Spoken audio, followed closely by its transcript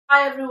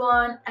Hi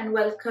everyone and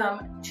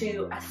welcome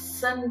to a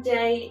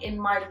Sunday in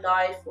my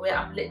life where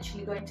I'm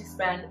literally going to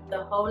spend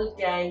the whole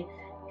day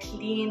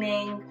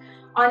cleaning.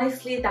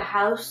 Honestly, the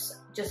house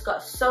just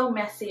got so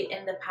messy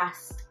in the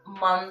past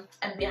month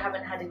and we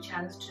haven't had a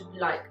chance to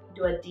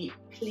do a deep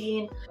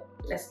clean.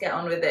 Let's get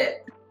on with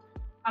it.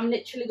 I'm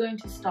literally going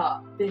to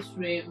start this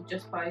room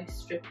just by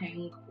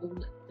stripping all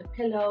the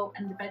pillow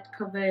and the bed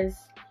covers.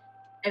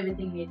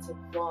 Everything needs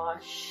a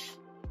wash.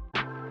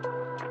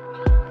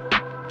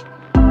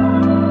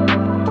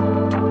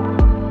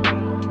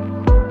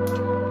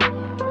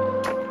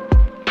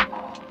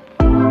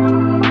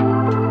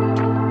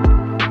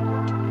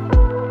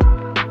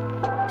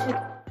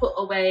 Put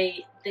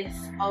away this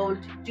old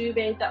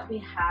duvet that we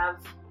have.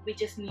 We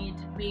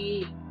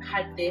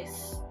had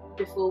this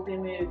before we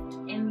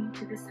moved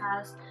into this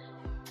house,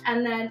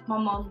 and then my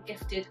mom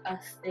gifted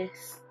us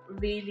this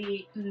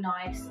really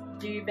nice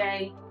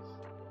duvet,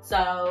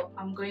 so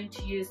I'm going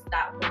to use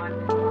that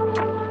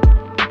one.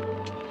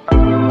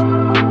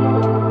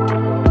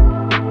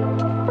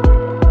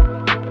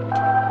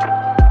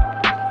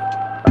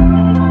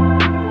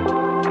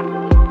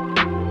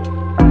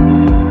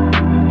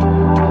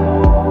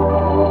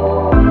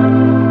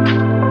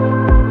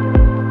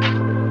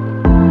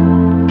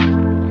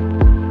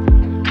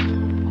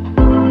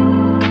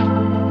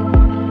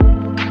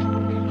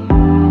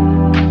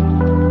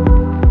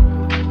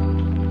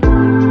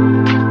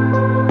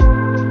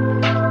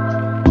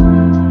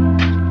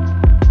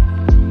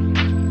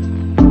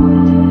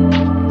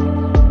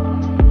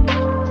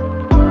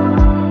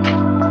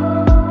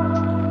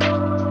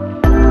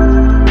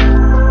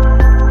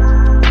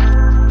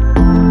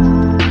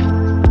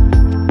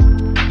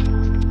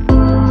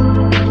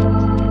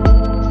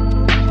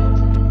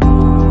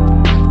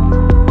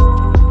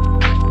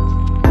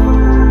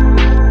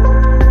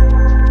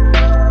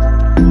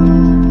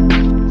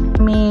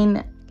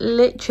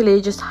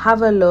 Literally just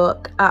have a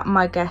look at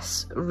my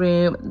guest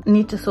room.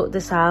 Need to sort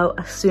this out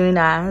as soon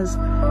as.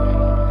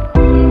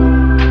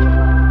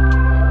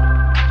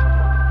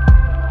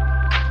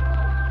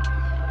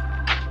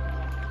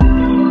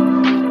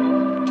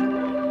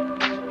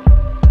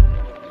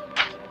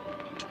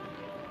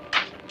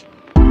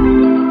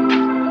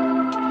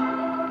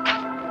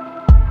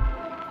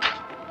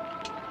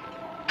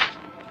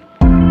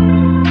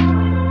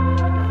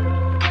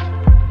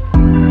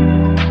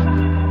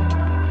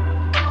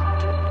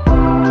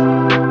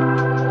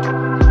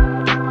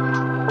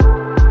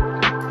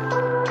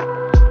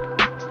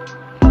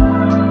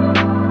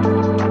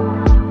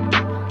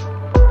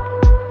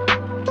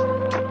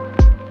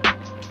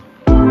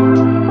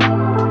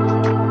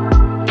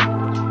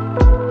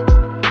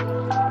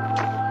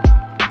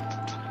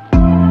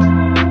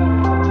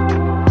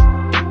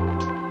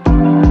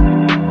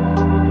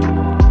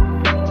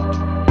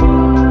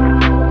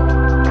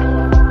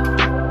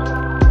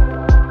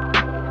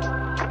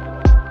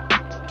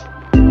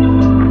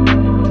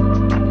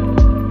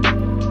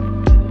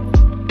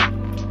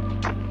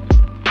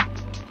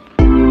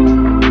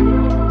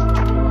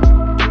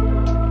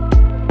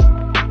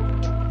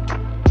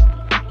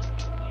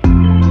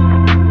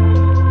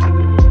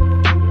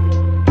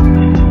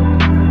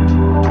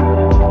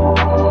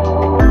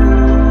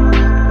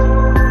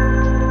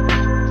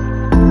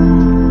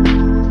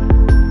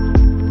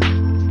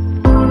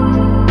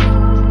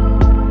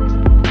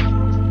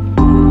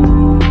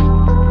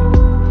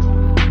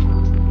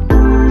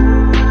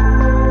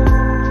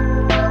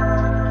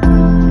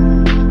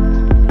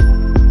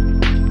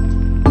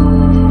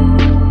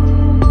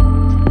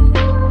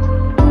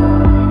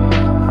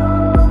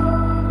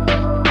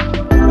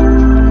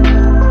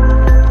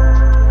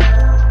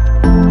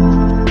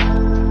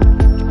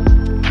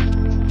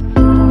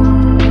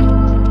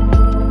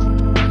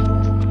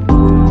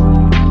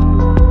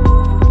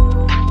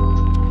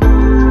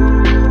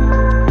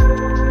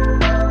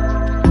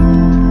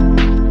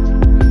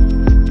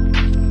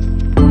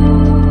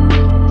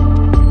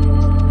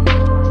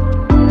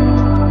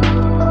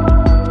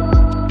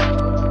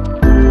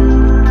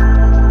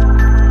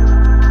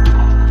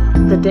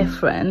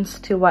 Difference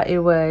to what it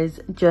was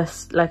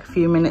just like a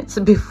few minutes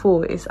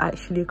before is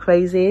actually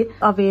crazy.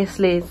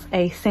 Obviously it's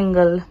a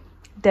single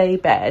day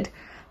bed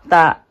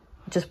that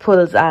just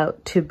pulls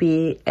out to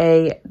be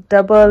a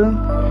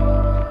double.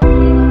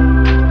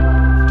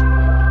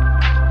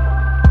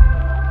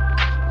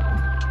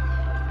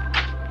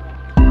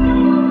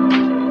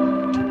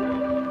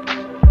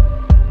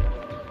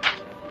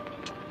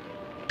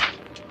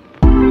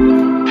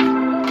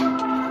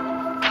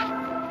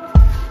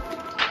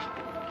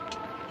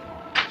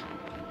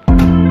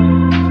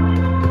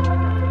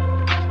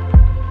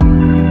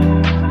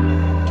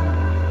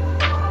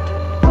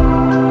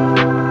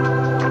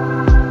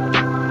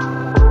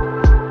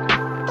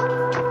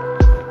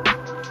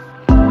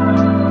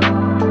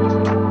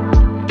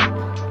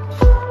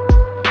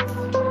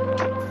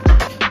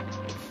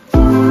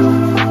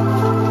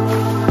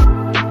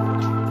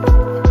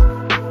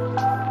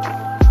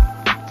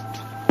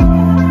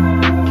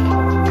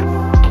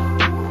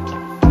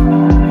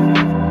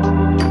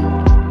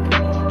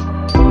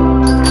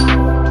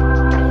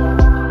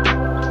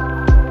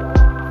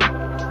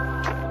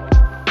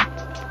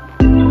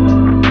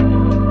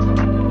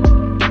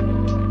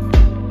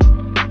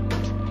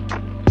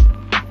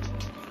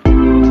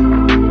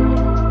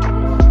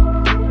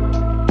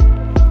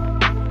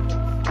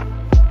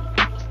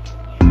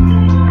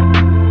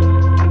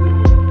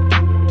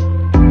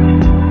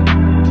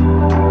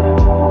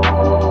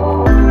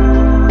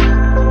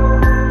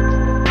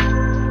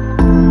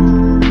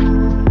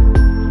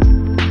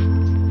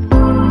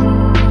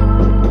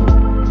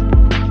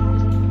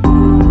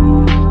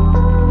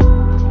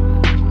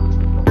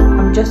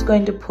 just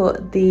going to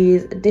put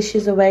these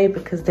dishes away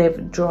because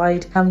they've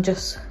dried. I'm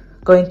just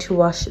going to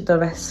wash the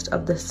rest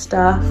of the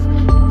stuff.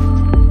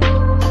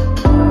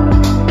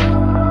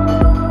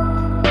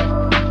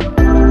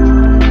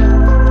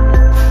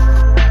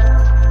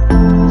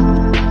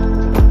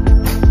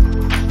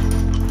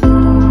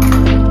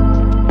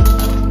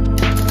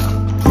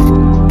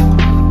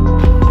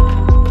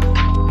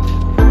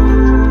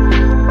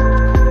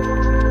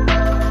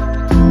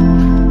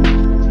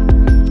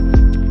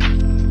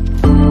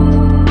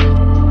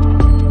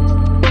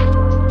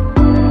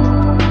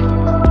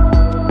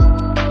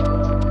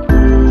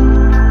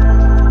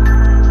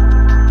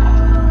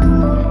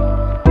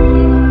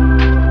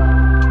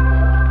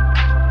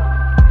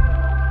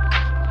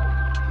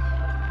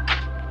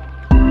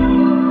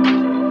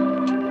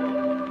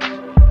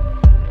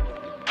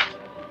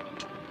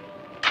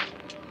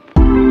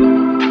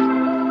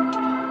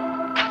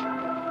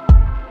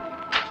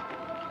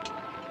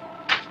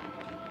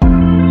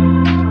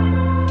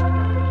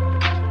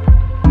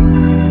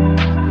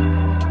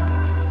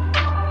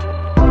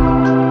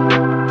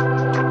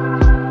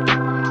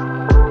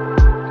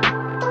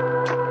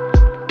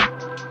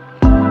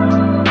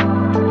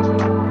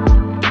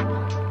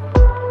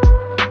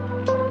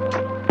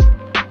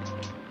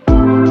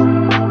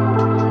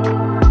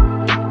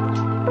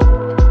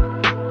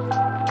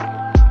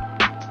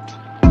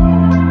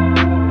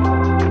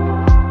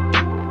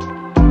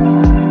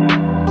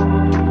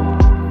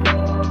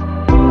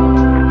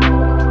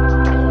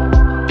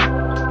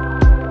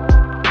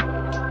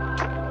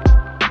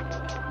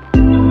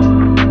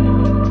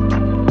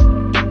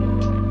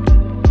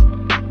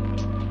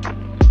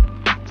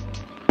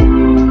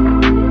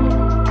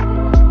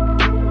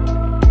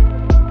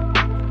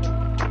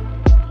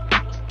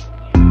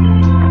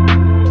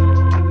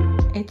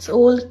 It's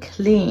all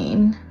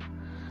clean,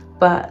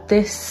 but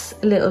this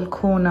little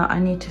corner I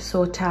need to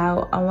sort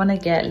out. I want to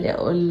get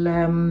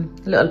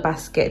little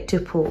basket to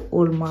put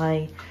all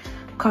my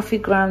coffee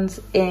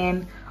grounds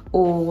in,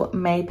 or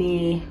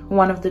maybe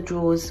one of the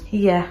drawers.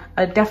 Yeah,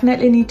 I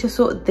definitely need to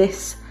sort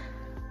this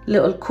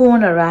little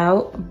corner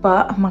out,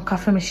 but my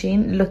coffee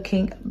machine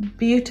looking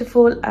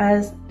beautiful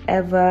as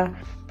ever.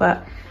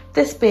 But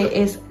this bit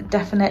is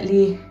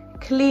definitely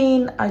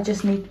clean. I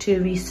just need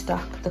to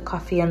restock the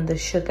coffee and the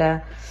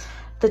sugar.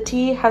 The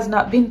tea has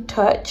not been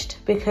touched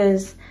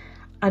because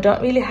I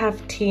don't really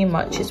have tea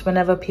much. It's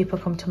whenever people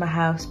come to my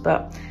house,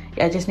 but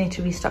yeah, I just need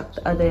to restock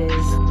the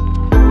others.